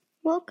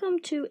Welcome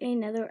to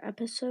another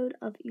episode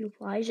of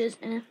Elijah's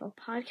NFL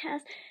podcast.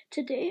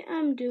 Today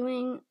I'm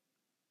doing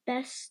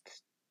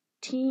best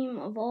team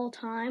of all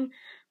time,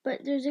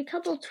 but there's a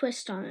couple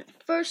twists on it.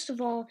 First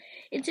of all,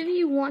 it's if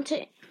you want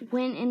to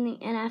win in the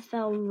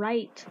NFL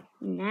right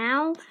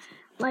now,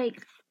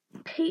 like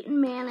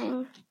Peyton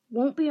Manning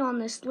won't be on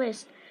this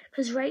list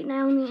because right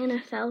now in the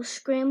NFL,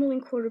 scrambling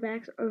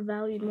quarterbacks are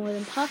valued more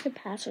than pocket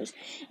passers.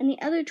 And the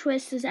other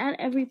twist is at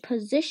every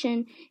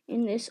position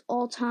in this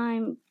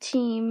all-time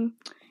team,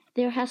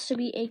 there has to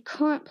be a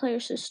current player.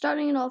 So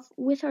starting it off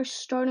with our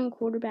starting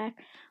quarterback,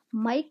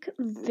 Mike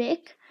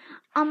Vick.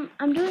 I'm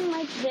doing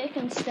Mike Vick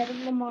instead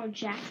of Lamar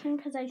Jackson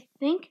because I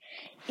think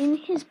in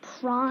his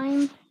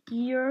prime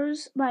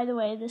years, by the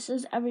way, this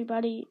is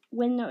everybody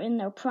when they're in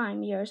their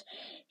prime years,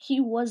 he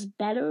was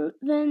better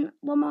than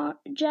Lamar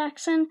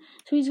Jackson,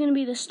 so he's going to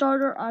be the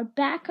starter. Our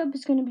backup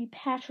is going to be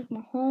Patrick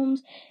Mahomes.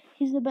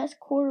 He's the best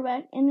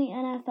quarterback in the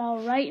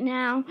NFL right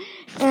now,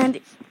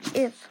 and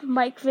if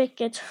Mike Vick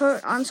gets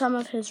hurt on some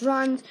of his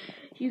runs,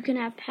 you can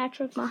have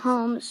Patrick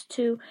Mahomes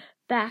to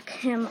back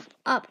him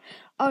up.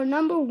 Our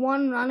number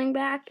one running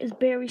back is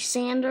Barry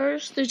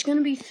Sanders. There's going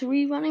to be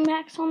 3 running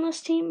backs on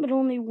this team, but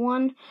only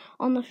one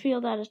on the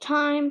field at a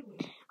time.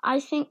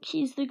 I think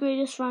he's the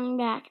greatest running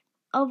back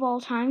of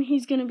all time.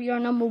 He's going to be our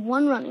number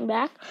 1 running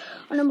back.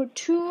 Our number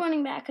 2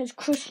 running back is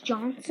Chris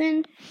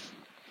Johnson,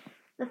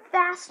 the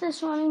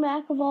fastest running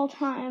back of all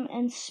time,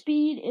 and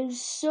speed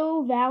is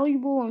so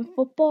valuable in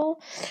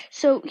football,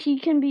 so he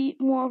can be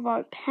more of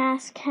our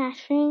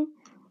pass-catching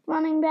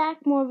running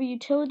back, more of a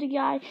utility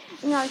guy.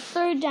 And our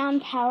third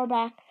down power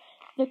back,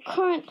 the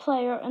current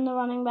player in the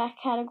running back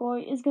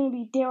category, is going to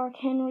be Derrick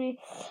Henry.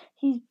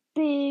 He's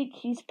big,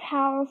 he's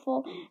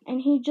powerful,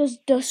 and he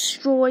just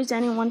destroys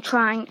anyone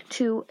trying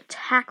to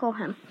tackle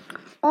him.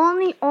 On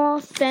the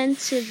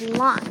offensive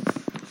line,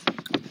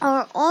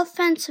 our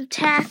offensive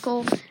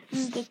tackle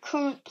is the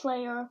current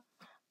player.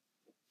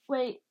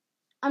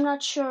 I'm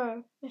not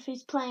sure if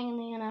he's playing in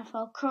the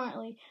NFL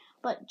currently,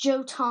 but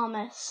Joe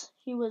Thomas.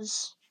 He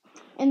was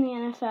in the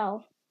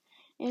NFL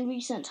in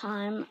recent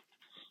time.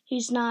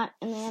 He's not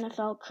in the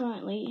NFL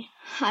currently,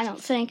 I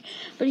don't think,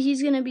 but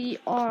he's going to be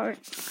our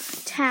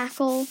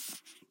tackle,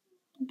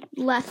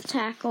 left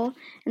tackle,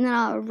 and then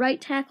our right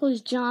tackle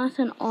is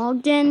Jonathan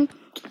Ogden,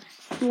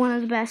 one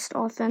of the best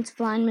offensive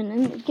linemen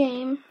in the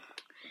game.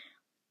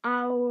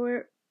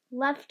 Our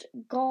left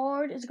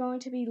guard is going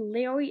to be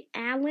Larry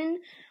Allen,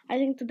 I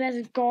think the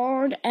best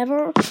guard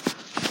ever.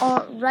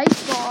 Our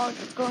right guard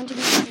is going to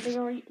be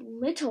Larry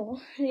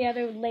Little, the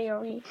other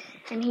Larry,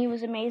 and he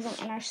was amazing.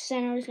 And our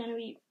center is going to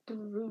be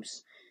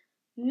Bruce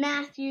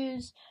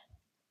Matthews.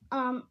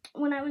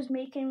 When I was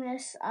making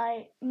this,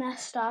 I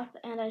messed up,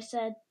 and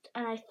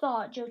I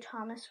thought Joe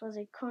Thomas was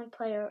a current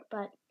player,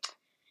 but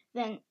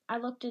then I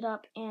looked it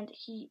up, and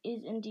he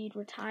is indeed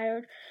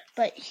retired,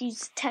 but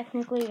he's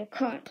technically a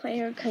current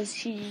player because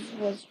he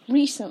was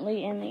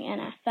recently in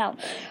the NFL.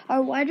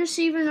 Our wide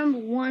receiver number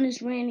 1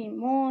 is Randy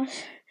Moss.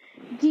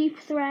 Deep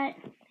threat.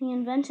 He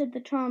invented the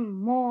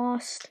term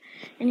Moss,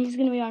 and he's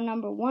going to be our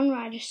number 1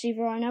 wide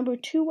receiver. Our number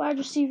 2 wide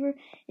receiver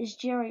is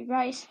Jerry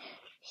Rice.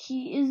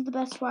 He is the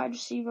best wide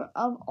receiver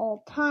of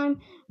all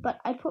time, but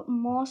I put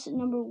Moss at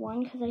number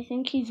 1 because I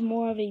think he's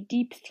more of a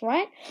deep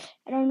threat.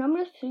 And our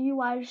number 3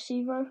 wide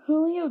receiver,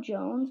 Julio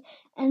Jones,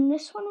 and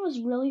this one was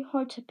really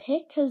hard to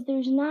pick because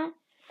there's not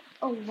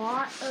a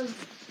lot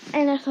of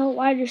NFL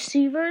wide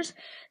receivers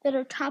that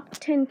are top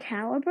 10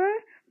 caliber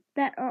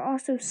that are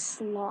also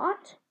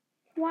slot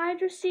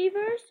wide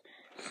receivers.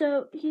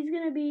 So he's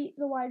going to be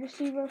the wide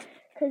receiver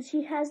because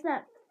he has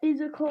that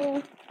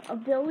physical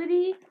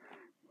ability,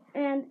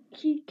 and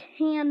he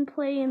can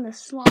play in the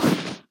slot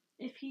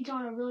if he's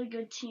on a really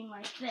good team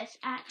like this.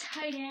 At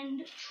tight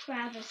end,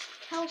 Travis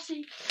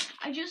Kelce.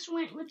 I just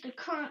went with the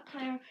current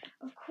player.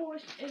 Of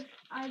course, if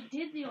I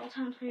did the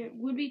all-time player, it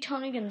would be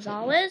Tony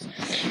Gonzalez.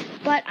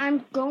 But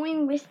I'm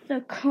going with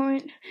the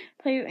current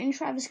player in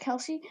Travis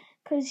Kelce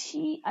because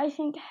he, I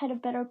think, had a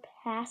better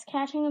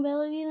pass-catching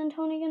ability than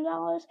Tony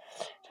Gonzalez.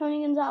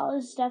 Tony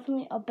Gonzalez is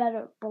definitely a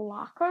better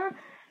blocker,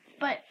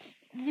 but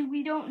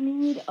we don't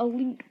need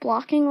elite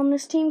blocking on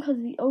this team because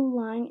the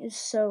O-line is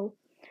so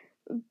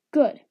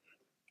good.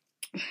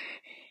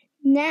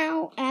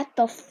 Now, at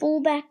the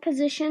fullback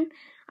position,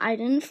 I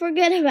didn't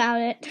forget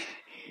about it.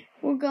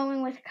 We're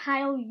going with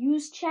Kyle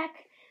Juszczyk.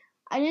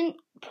 I didn't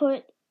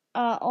put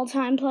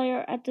all-time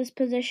player at this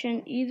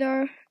position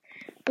either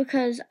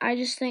because I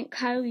just think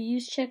Kyle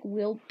Juszczyk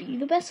will be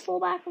the best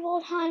fullback of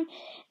all time.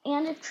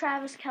 And if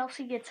Travis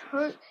Kelce gets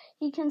hurt,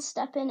 he can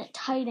step in at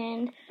tight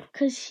end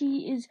because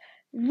he is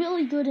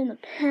really good in the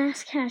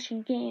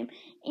pass-catching game,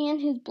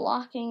 and his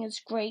blocking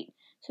is great,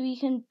 so he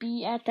can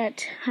be at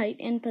that tight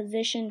end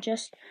position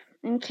just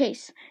in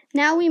case.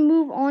 Now we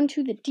move on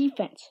to the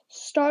defense,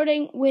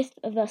 starting with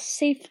the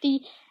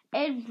safety,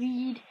 Ed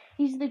Reed.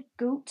 He's the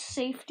GOAT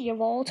safety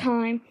of all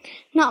time.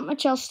 Not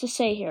much else to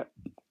say here.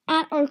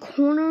 At our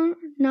corner,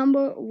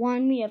 number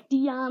 1, we have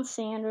Deion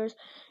Sanders,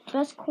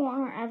 best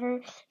corner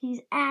ever. He's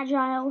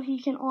agile. He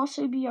can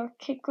also be our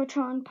kick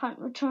return, punt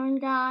return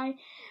guy.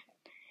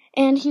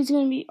 And he's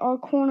going to be our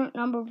corner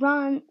number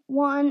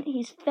 1.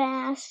 He's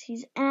fast,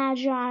 he's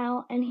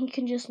agile, and he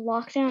can just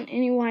lock down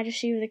any wide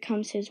receiver that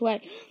comes his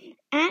way.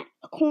 At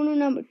corner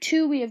number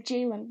 2, we have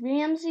Jalen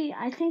Ramsey.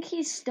 I think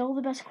he's still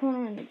the best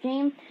corner in the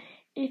game.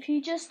 If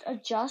he just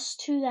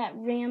adjusts to that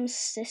Rams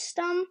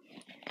system,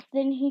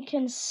 then he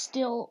can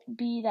still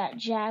be that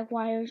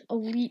Jaguars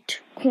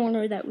elite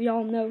corner that we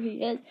all know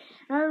he is.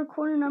 And at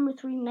corner number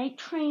 3, Night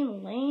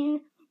Train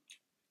Lane.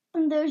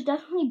 And there's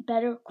definitely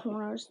better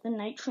corners than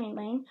Night Train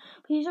Lane.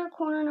 But he's our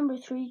corner number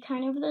 3,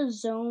 kind of the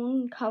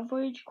zone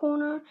coverage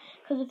corner.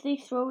 Because if they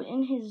throw it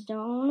in his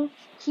zone,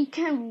 he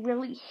can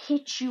really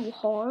hit you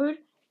hard.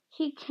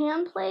 He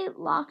can play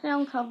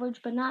lockdown coverage,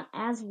 but not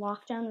as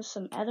lockdown as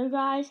some other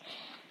guys.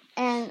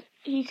 And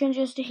he can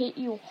just hit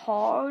you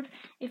hard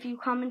if you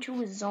come into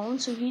his zone.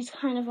 So he's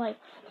kind of like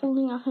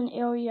holding up an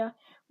area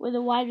where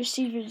the wide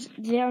receivers,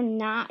 they're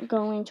not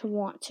going to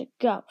want to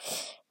go.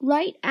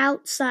 Right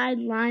outside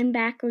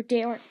linebacker,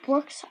 Derek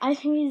Brooks. I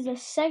think he's the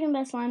second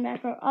best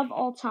linebacker of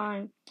all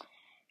time.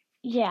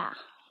 Yeah,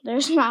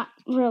 there's not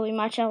really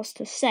much else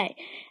to say.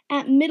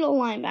 At middle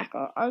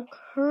linebacker, our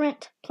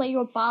current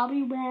player,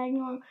 Bobby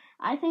Wagner.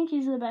 I think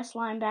he's the best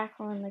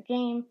linebacker in the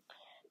game.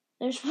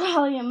 There's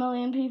probably a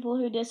million people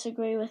who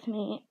disagree with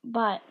me,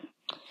 but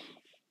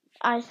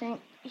I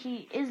think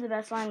he is the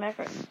best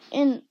linebacker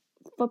in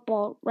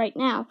football right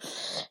now.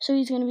 So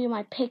he's going to be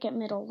my pick at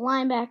middle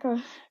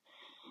linebacker.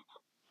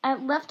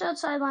 At left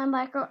outside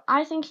linebacker,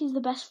 I think he's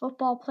the best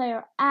football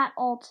player of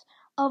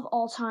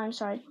all time.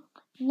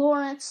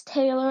 Lawrence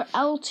Taylor,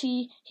 LT.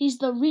 He's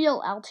the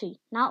real LT,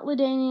 not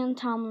LaDainian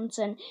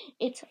Tomlinson.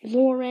 It's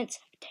Lawrence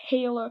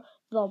Taylor,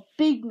 the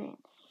big man.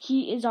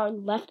 He is our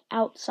left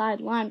outside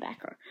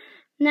linebacker.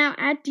 Now,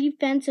 at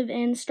defensive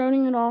end,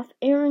 starting it off,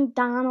 Aaron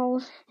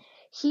Donald.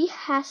 He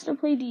has to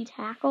play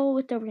D-tackle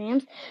with the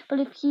Rams, but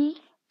if he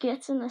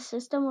gets in the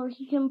system where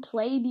he can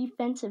play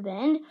defensive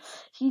end,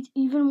 he's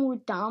even more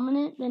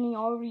dominant than he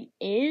already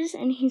is,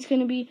 and he's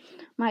going to be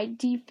my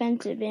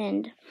defensive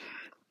end.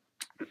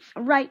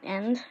 Right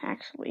end,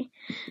 actually.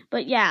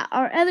 But yeah,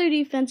 our other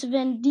defensive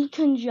end,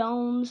 Deacon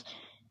Jones,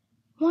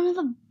 one of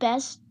the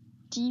best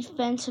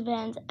defensive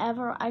ends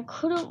ever. I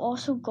could have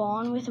also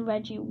gone with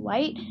Reggie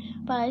White,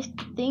 but I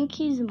think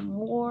he's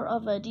more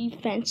of a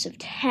defensive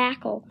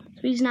tackle,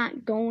 so he's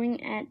not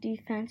going at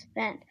defensive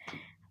end.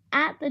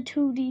 At the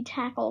 2 D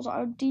tackles,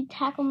 our D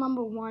tackle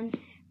number 1,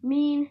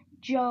 Mean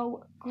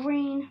Joe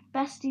Green,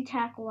 best D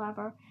tackle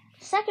ever.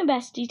 Second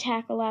best D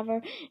tackle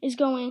ever is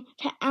going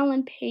to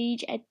Alan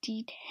Page at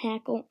D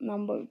tackle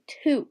number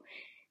 2.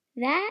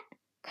 That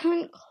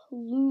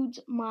concludes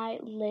my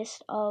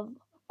list of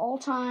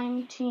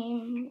all-time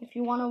team, if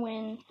you want to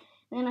win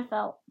the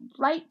NFL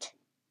right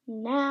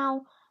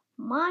now.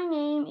 My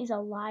name is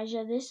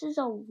Elijah. This is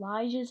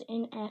Elijah's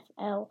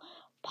NFL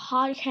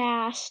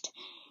podcast,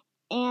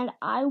 and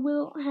I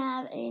will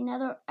have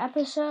another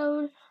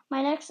episode.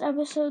 My next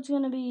episode is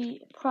going to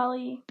be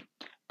probably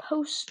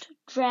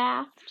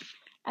post-draft,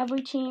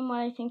 every team, what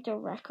I think their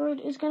record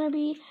is going to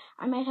be.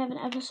 I might have an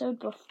episode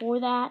before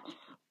that,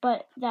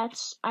 but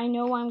I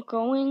know I'm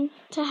going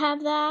to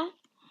have that.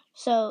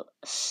 So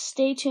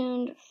stay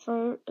tuned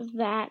for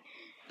that.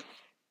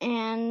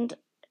 And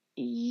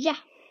yeah.